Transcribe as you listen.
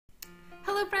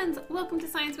friends, welcome to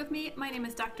Science with me. My name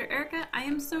is Dr. Erica. I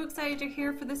am so excited you're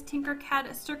here for this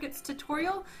Tinkercad Circuits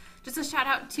tutorial. Just a shout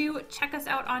out to check us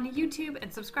out on YouTube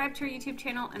and subscribe to our YouTube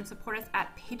channel and support us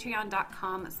at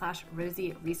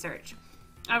patreon.com/rosieresearch.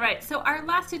 Alright, so our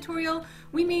last tutorial,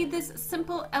 we made this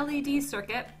simple LED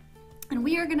circuit, and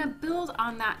we are going to build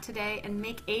on that today and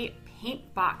make a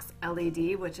Paintbox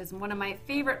LED, which is one of my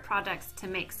favorite projects to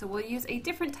make. So we'll use a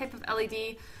different type of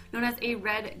LED known as a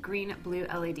red, green, blue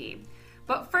LED.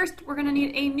 But first, we're going to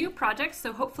need a new project,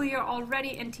 so hopefully you're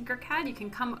already in Tinkercad. You can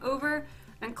come over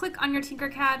and click on your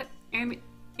Tinkercad, and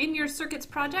in your circuits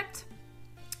project,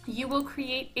 you will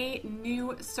create a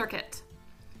new circuit.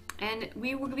 And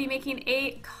we will be making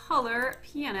a color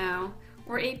piano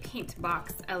or a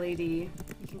Paintbox LED. You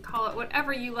can call it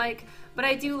whatever you like, but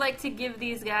I do like to give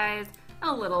these guys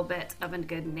a little bit of a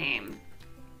good name.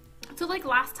 So like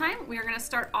last time, we are going to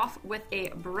start off with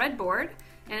a breadboard,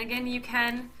 and again you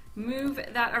can move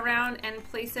that around and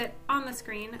place it on the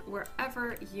screen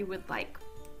wherever you would like.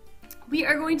 We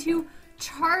are going to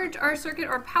charge our circuit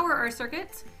or power our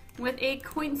circuit with a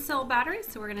coin cell battery,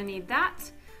 so we're going to need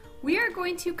that. We are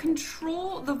going to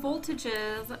control the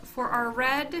voltages for our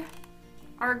red,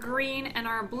 our green, and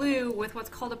our blue with what's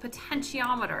called a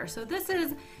potentiometer. So this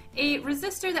is a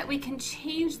resistor that we can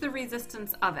change the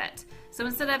resistance of it. So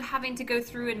instead of having to go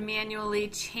through and manually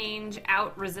change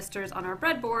out resistors on our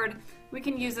breadboard, we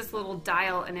can use this little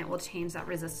dial and it will change that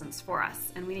resistance for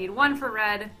us. And we need one for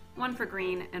red, one for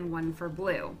green, and one for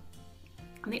blue.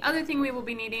 And the other thing we will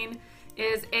be needing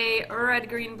is a red,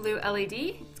 green, blue LED.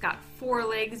 It's got 4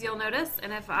 legs, you'll notice,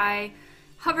 and if I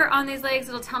hover on these legs,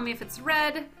 it'll tell me if it's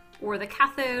red, or the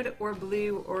cathode, or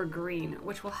blue, or green,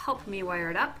 which will help me wire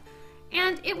it up.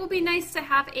 And it will be nice to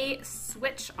have a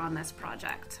switch on this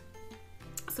project.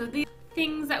 So these are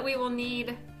things that we will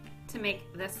need to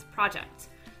make this project.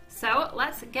 So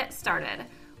let's get started.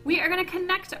 We are going to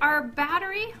connect our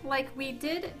battery like we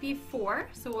did before.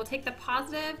 So we'll take the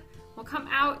positive, we'll come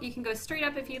out, you can go straight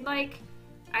up if you'd like.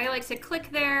 I like to click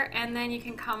there and then you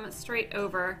can come straight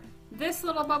over. This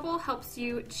little bubble helps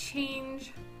you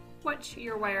change what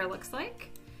your wire looks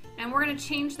like. And we're going to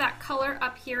change that color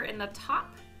up here in the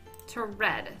top to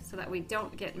red so that we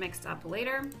don't get mixed up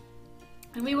later.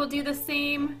 And we will do the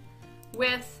same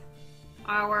with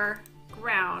our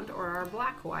ground or our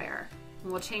black wire.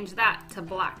 And we'll change that to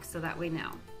black so that we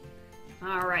know.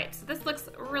 Alright, so this looks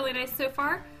really nice so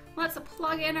far. Let's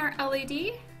plug in our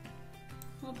LED.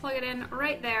 We'll plug it in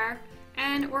right there.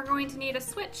 And we're going to need a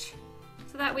switch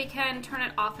so that we can turn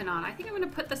it off and on. I think I'm going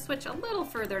to put the switch a little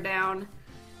further down,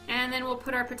 and then we'll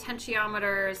put our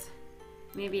potentiometers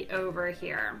maybe over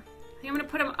here. I think I'm going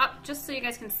to put them up just so you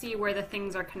guys can see where the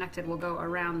things are connected. We'll go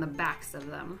around the backs of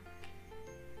them.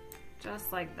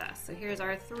 Just like this. So here's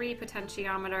our 3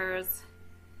 potentiometers.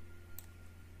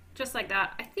 Just like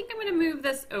that. I think I'm going to move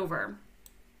this over.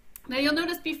 Now you'll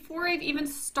notice before I've even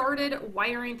started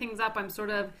wiring things up, I'm sort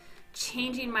of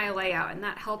changing my layout, and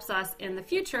that helps us in the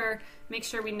future make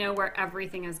sure we know where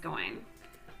everything is going.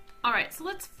 Alright, so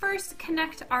let's first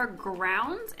connect our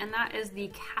ground, and that is the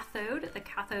cathode. The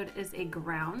cathode is a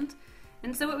ground.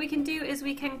 And so what we can do is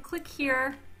we can click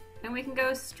here and we can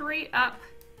go straight up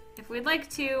if we'd like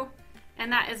to,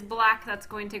 and that is black, that's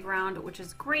going to ground, which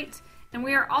is great. And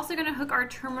we are also going to hook our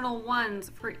terminal 1s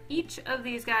for each of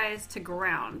these guys to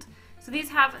ground. So these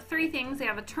have 3 things. They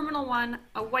have a terminal 1,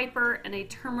 a wiper, and a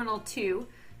terminal 2.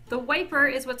 The wiper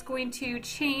is what's going to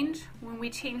change when we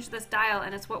change this dial,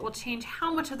 and it's what will change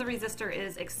how much of the resistor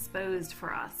is exposed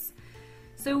for us.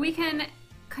 So we can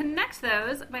connect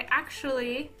those by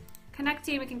actually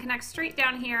connecting. We can connect straight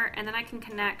down here, and then I can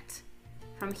connect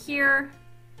from here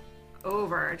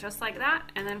over, just like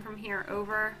that, and then from here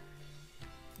over,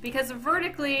 because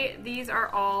vertically these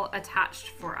are all attached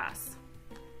for us.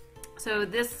 So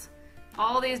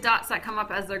all these dots that come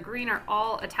up as they're green are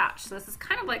all attached. So this is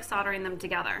kind of like soldering them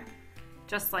together,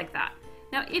 just like that.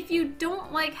 Now if you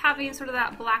don't like having sort of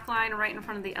that black line right in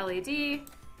front of the LED,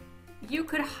 you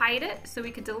could hide it. So we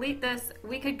could delete this.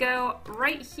 We could go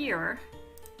right here,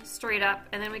 straight up,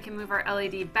 and then we can move our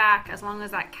LED back as long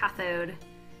as that cathode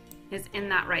is in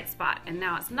that right spot. And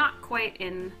now it's not quite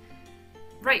in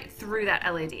right through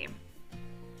that LED.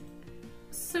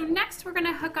 So next we're going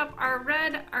to hook up our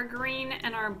red, our green,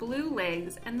 and our blue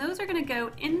legs, and those are going to go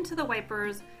into the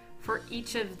wipers for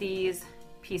each of these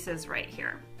pieces right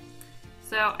here.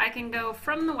 So I can go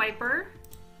from the wiper,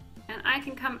 and I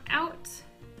can come out,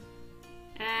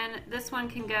 and this one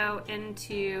can go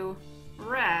into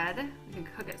red. We can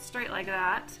hook it straight like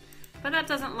that, but that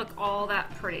doesn't look all that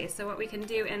pretty. So what we can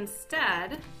do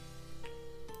instead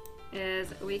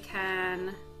is we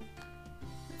can,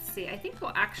 let's see, I think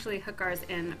we'll actually hook ours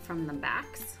in from the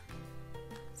backs.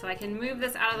 So I can move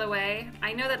this out of the way.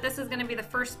 I know that this is going to be the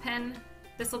first pin,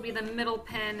 this will be the middle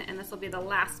pin, and this will be the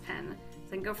last pin. So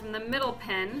I can go from the middle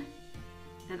pin,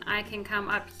 and I can come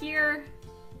up here,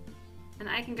 and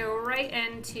I can go right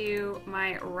into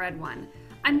my red one.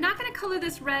 I'm not going to color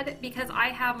this red because I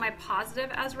have my positive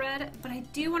as red, but I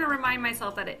do want to remind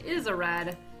myself that it is a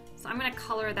red, so I'm going to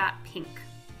color that pink.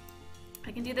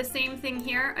 I can do the same thing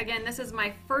here. Again, this is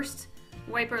my first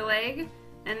wiper leg,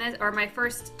 and this, or my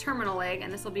first terminal leg,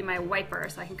 and this will be my wiper.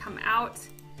 So I can come out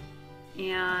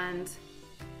and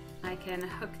I can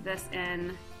hook this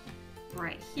in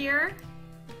right here.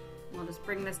 We'll just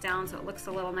bring this down so it looks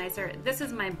a little nicer. This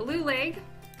is my blue leg,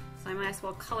 so I might as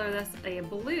well color this a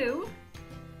blue.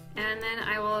 And then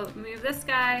I will move this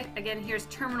guy. Again, here's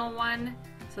terminal 1.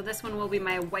 So this one will be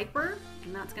my wiper,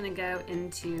 and that's going to go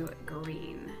into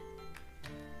green,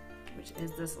 which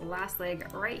is this last leg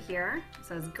right here. It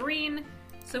says green,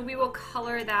 so we will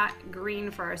color that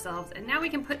green for ourselves. And now we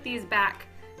can put these back.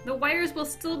 The wires will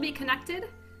still be connected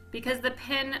because the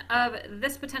pin of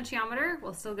this potentiometer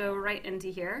will still go right into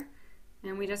here.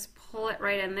 And we just pull it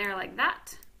right in there like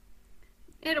that.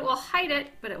 It will hide it,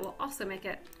 but it will also make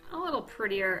it a little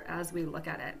prettier as we look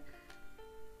at it.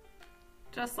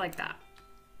 Just like that.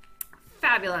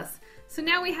 Fabulous. So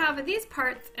now we have these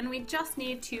parts and we just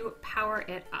need to power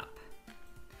it up.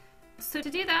 So to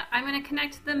do that, I'm going to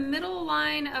connect the middle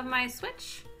line of my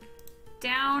switch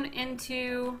down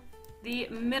into the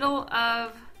middle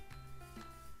of,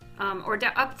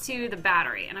 up to the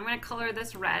battery. And I'm going to color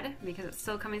this red because it's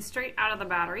still coming straight out of the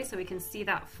battery so we can see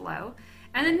that flow.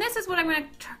 And then this is what I'm going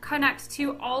to connect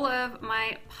to all of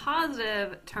my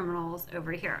positive terminals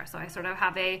over here. So I sort of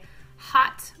have a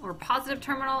hot or positive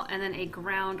terminal and then a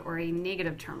ground or a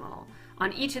negative terminal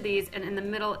on each of these, and in the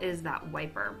middle is that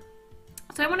wiper.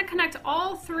 So I want to connect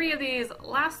all 3 of these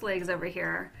last legs over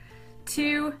here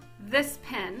to this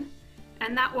pin,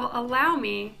 and that will allow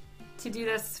me to do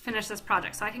this, finish this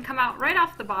project. So I can come out right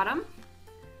off the bottom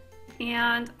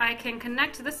and I can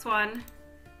connect this one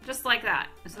just like that.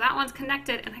 So that one's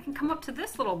connected, and I can come up to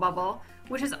this little bubble,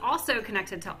 which is also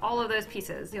connected to all of those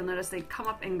pieces. You'll notice they come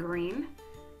up in green.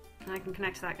 And I can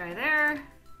connect that guy there,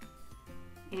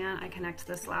 and I connect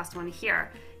this last one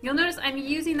here. You'll notice I'm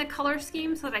using the color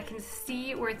scheme so that I can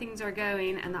see where things are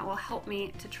going, and that will help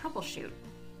me to troubleshoot.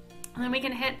 And then we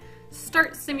can hit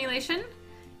Start Simulation,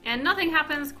 and nothing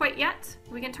happens quite yet.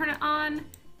 We can turn it on,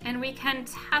 and we can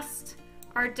test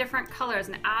our different colors.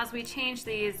 And as we change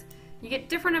these, you get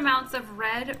different amounts of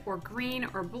red or green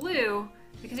or blue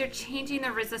because you're changing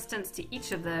the resistance to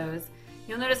each of those.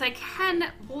 You'll notice I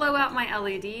can blow out my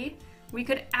LED. We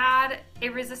could add a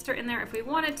resistor in there if we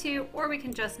wanted to, or we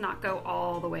can just not go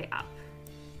all the way up,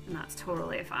 and that's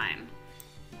totally fine.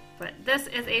 But this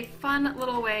is a fun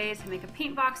little way to make a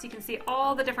paint box. You can see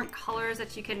all the different colors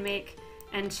that you can make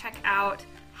and check out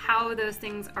how those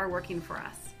things are working for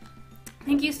us.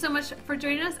 Thank you so much for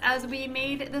joining us as we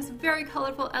made this very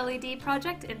colorful LED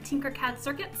project in Tinkercad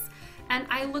Circuits, and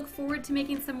I look forward to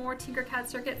making some more Tinkercad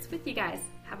circuits with you guys.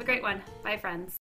 Have a great one. Bye, friends.